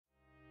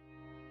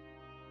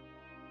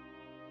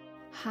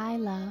Hi,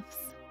 loves.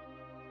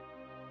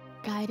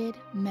 Guided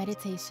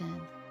meditation.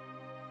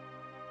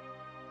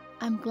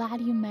 I'm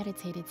glad you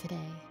meditated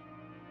today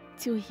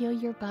to heal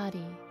your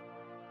body,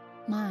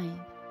 mind,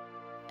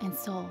 and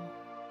soul.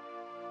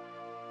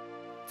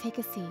 Take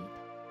a seat.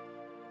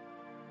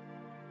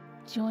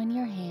 Join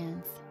your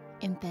hands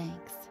in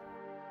thanks.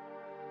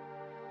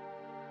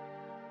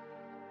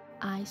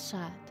 Eyes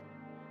shut.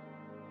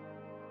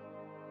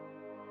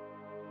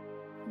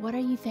 What are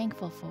you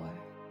thankful for?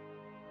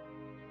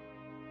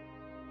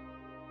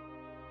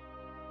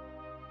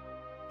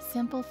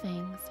 Simple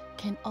things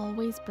can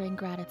always bring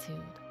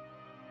gratitude.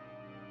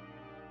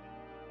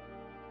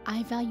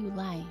 I value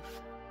life.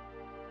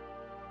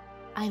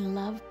 I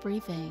love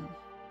breathing.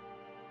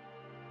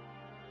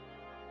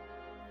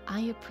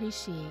 I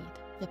appreciate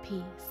the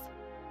peace.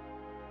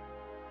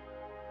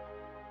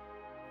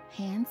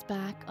 Hands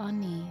back on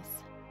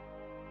knees.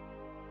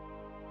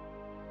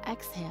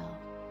 Exhale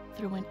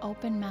through an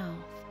open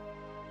mouth.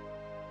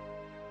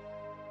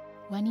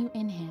 When you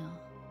inhale,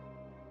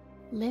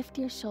 lift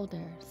your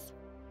shoulders.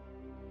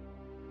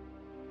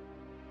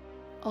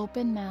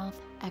 Open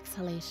mouth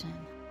exhalation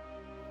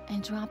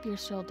and drop your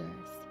shoulders.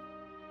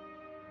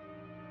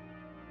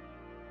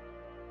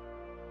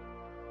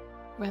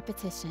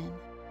 Repetition.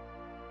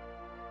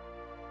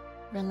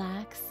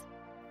 Relax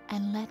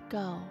and let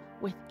go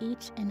with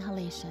each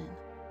inhalation.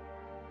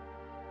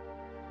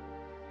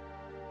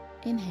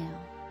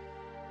 Inhale.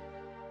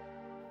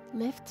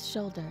 Lift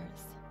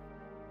shoulders.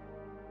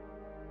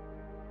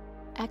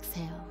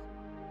 Exhale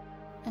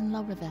and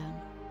lower them.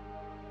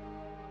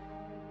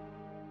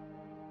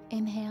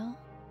 Inhale,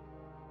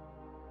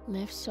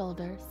 lift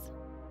shoulders,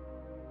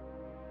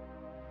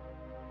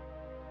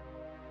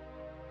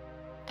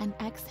 and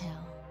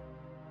exhale,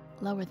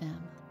 lower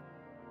them.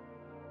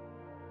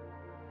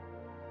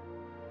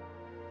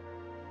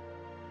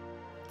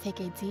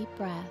 Take a deep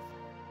breath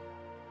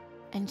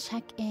and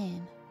check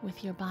in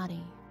with your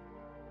body.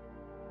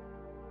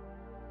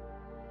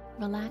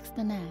 Relax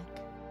the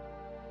neck.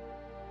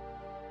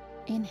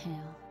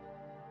 Inhale.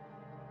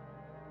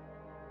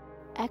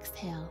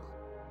 Exhale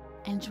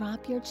and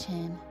drop your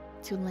chin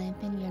to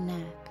lengthen your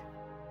neck.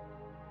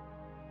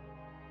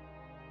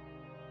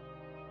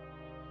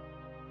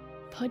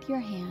 Put your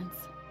hands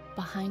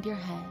behind your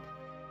head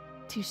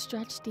to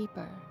stretch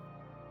deeper.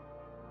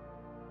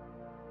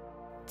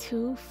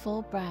 2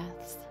 full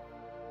breaths.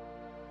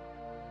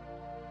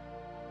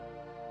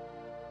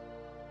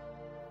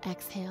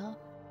 Exhale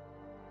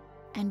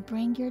and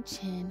bring your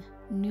chin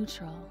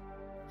neutral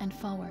and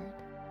forward.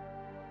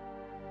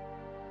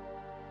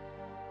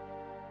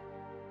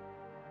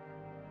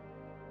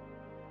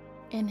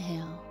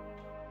 Inhale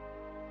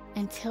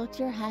and tilt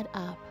your head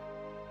up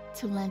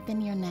to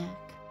lengthen your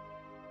neck.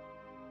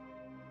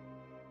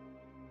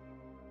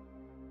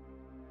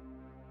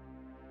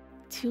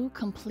 Two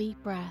complete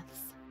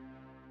breaths.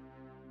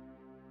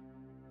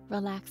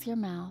 Relax your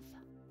mouth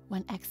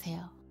when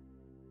exhale.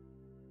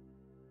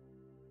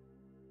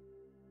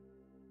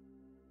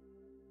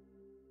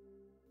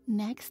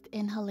 Next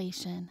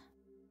inhalation,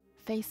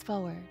 face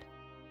forward.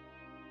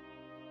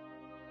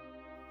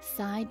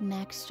 Side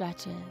neck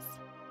stretches.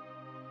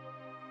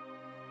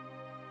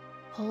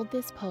 Hold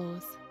this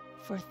pose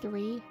for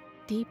 3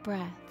 deep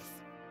breaths.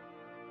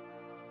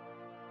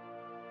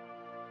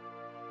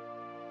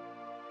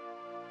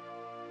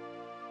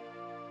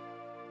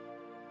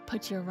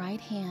 Put your right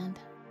hand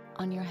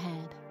on your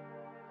head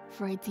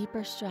for a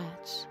deeper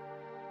stretch.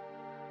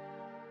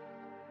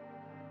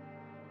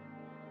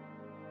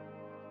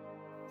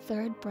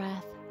 Third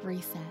breath,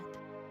 reset.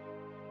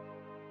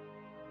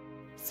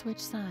 Switch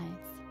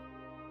sides.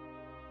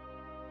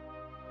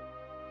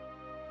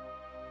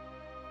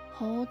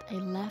 Hold a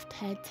left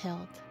head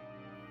tilt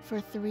for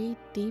 3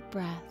 deep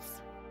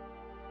breaths.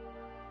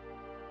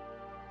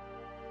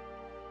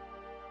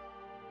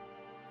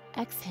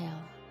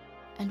 Exhale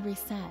and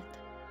reset.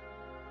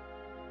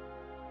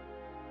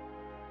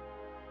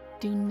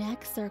 Do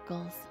neck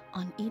circles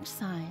on each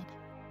side.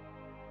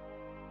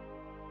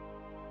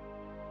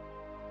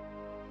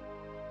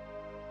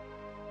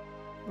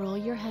 Roll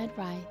your head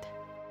right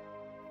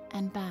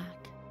and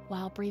back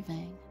while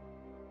breathing.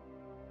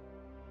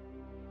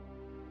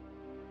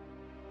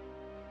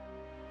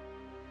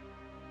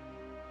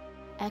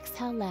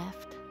 Exhale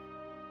left,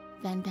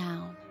 then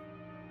down.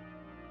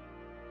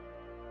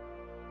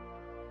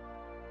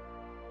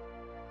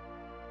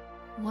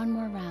 One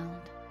more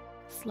round,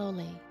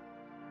 slowly.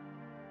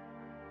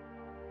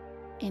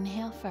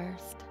 Inhale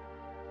first,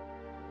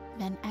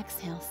 then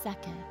exhale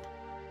second.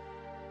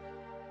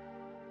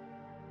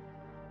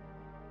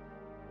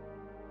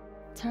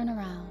 Turn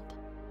around.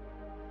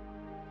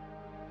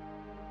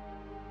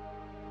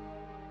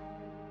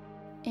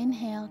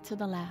 Inhale to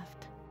the left.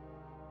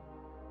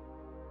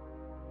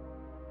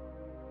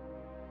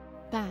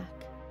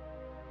 Back,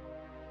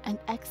 and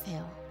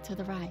exhale to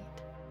the right.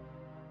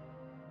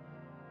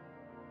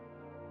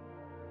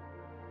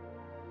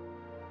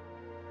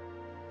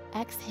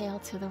 Exhale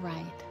to the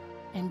right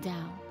and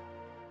down.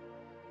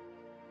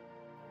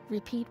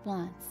 Repeat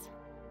once.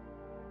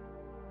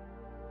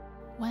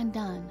 When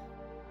done,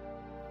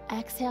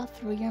 exhale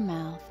through your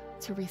mouth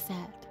to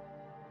reset.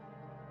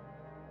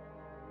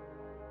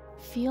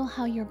 Feel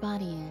how your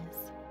body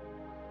is.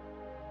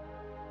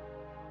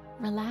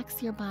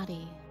 Relax your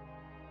body.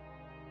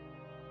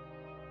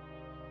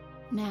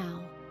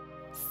 Now,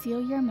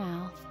 seal your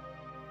mouth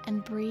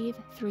and breathe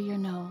through your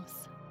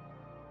nose.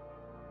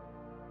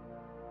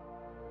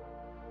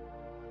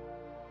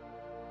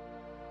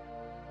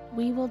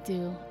 We will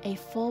do a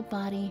full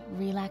body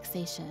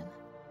relaxation,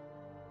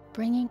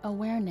 bringing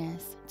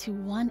awareness to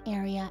one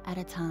area at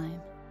a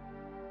time.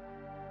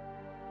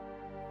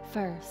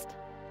 First,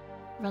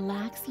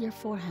 relax your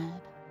forehead.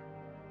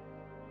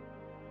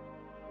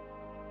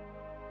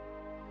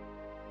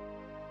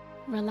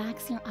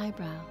 Relax your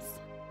eyebrows.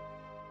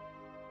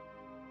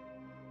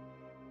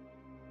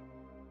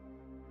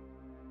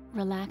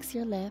 Relax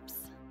your lips.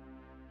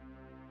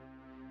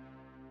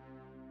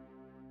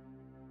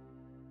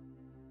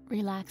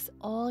 Relax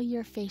all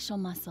your facial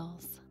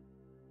muscles.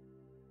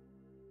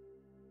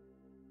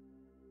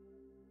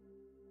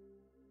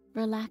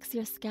 Relax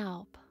your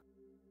scalp.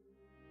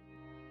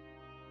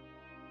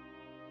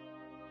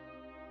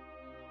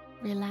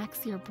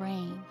 Relax your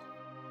brain.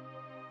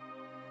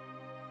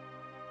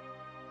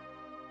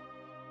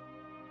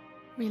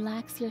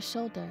 Relax your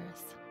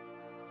shoulders.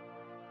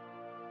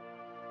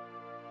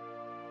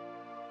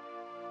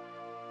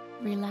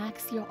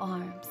 Relax your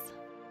arms.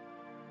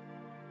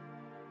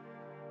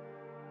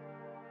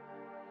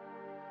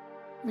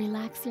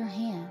 Relax your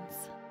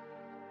hands.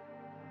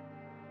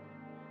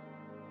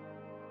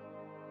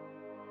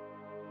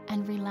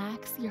 And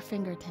relax your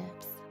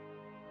fingertips.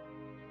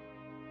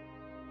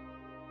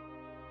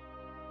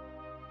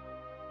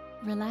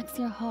 Relax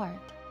your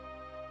heart.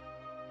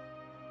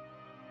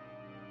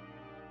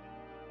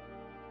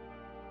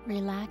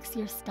 Relax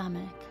your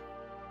stomach.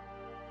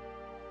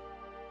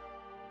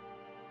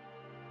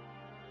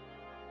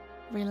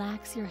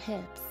 Relax your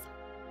hips.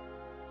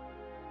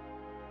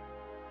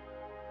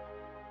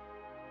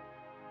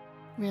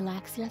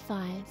 Relax your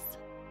thighs.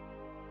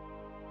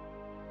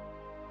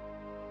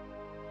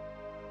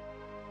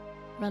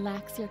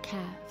 Relax your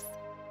calves.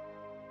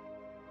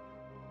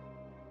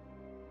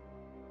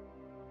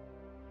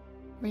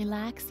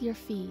 Relax your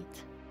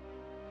feet.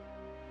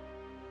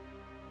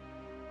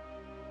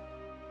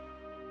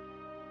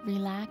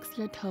 Relax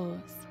your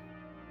toes.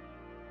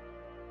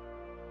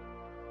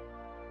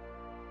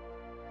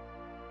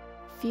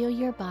 Feel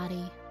your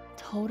body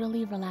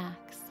totally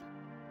relax.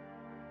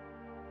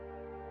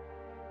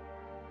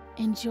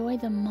 Enjoy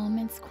the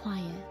moment's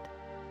quiet.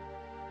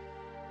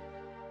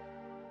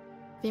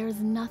 There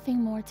is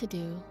nothing more to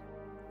do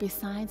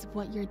besides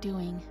what you're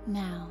doing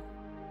now.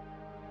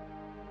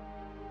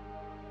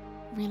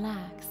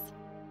 Relax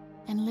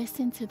and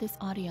listen to this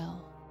audio.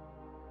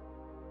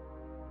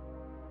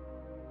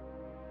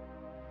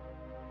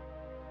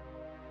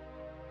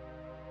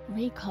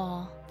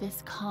 Recall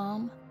this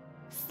calm,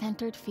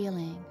 centered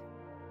feeling.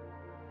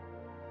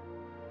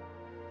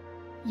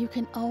 You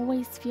can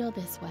always feel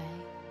this way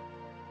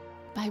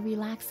by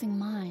relaxing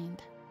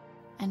mind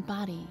and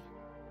body,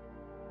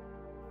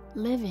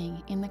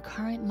 living in the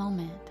current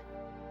moment.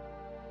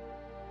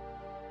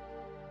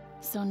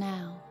 So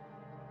now,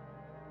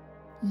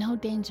 no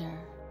danger.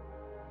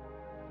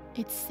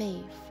 It's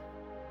safe.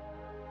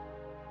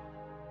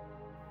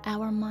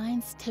 Our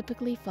minds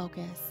typically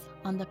focus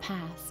on the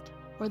past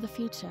or the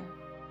future,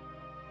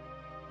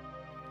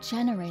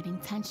 generating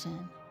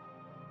tension.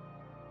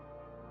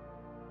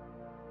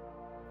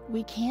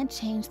 We can't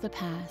change the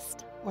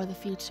past or the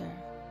future.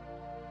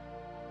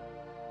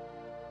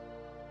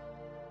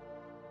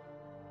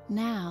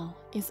 Now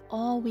is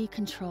all we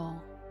control.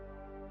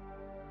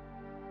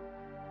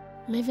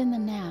 Live in the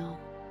now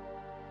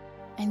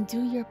and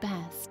do your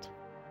best.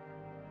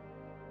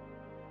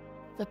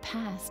 The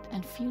past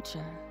and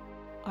future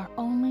are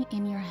only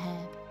in your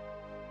head.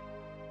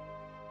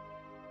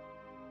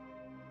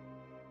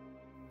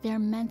 They're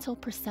mental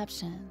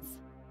perceptions.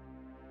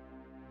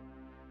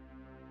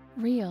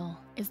 Real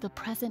is the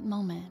present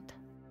moment.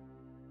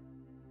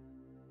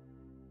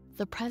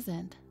 The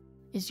present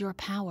is your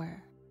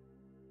power.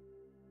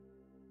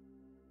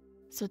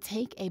 So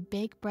take a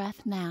big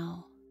breath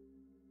now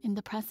in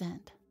the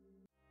present.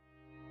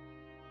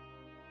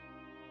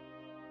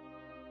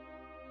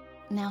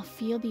 Now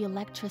feel the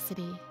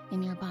electricity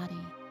in your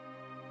body.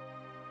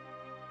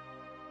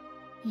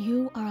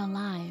 You are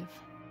alive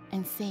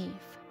and safe.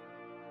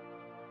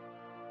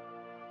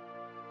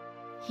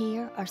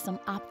 Here are some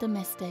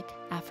optimistic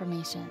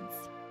affirmations.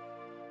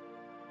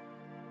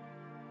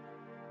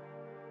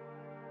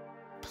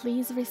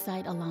 Please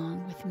recite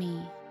along with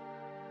me.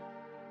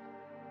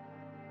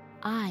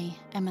 I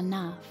am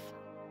enough.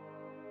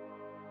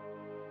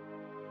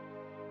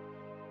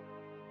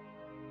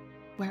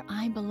 Where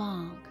I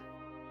belong.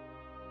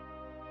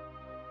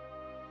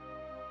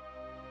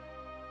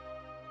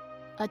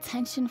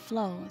 Attention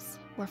flows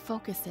where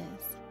focus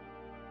is,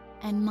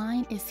 and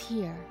mine is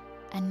here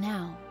and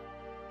now.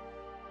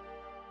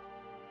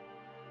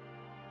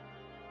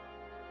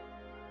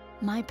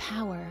 My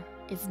power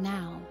is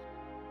now.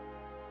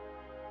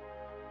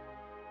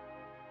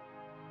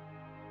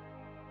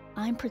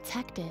 I'm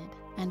protected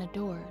and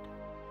adored.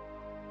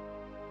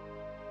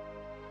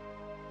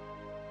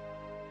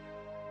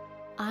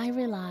 I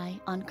rely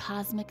on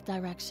cosmic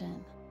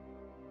direction.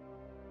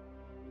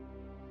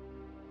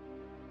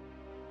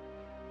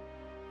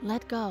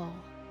 Let go,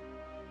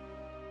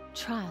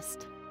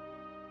 trust,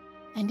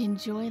 and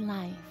enjoy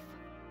life.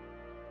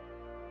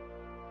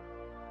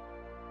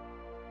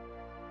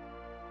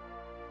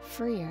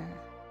 Freer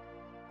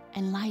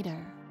and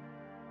lighter.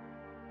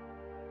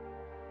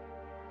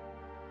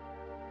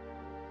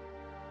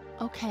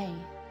 Okay.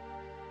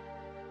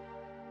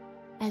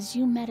 As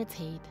you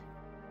meditate,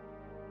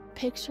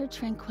 picture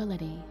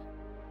tranquility.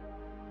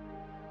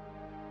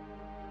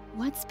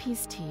 What's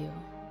peace to you?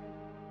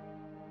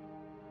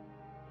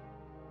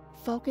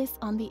 Focus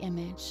on the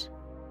image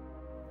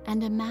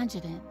and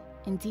imagine it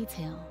in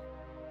detail.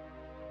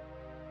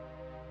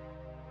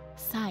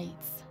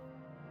 Sights,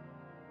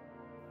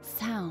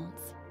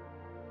 sounds,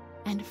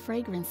 and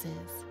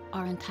fragrances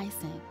are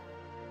enticing.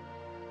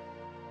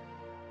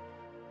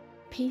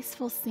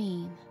 Peaceful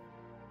scene.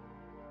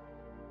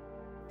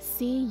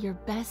 See your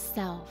best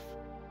self.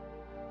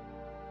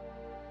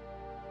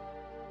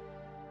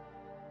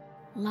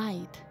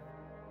 Light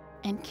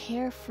and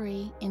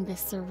carefree in this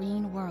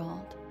serene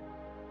world.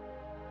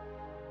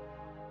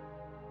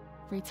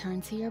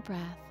 Return to your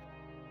breath.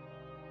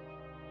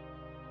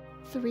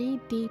 3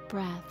 deep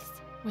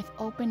breaths with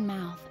open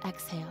mouth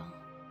exhale.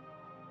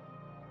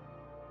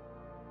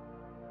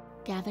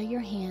 Gather your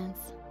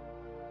hands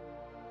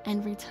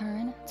and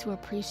return to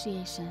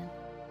appreciation.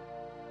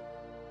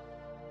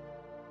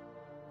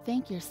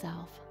 Thank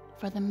yourself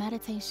for the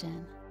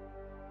meditation.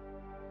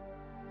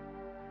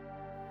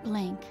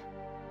 Blink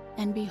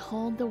and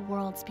behold the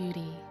world's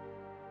beauty.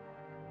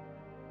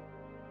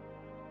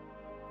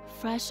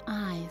 Fresh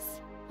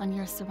eyes on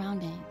your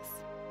surroundings.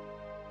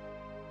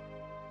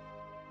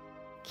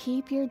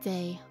 Keep your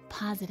day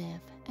positive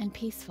and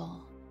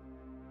peaceful.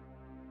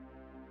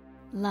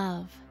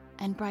 Love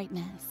and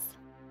brightness.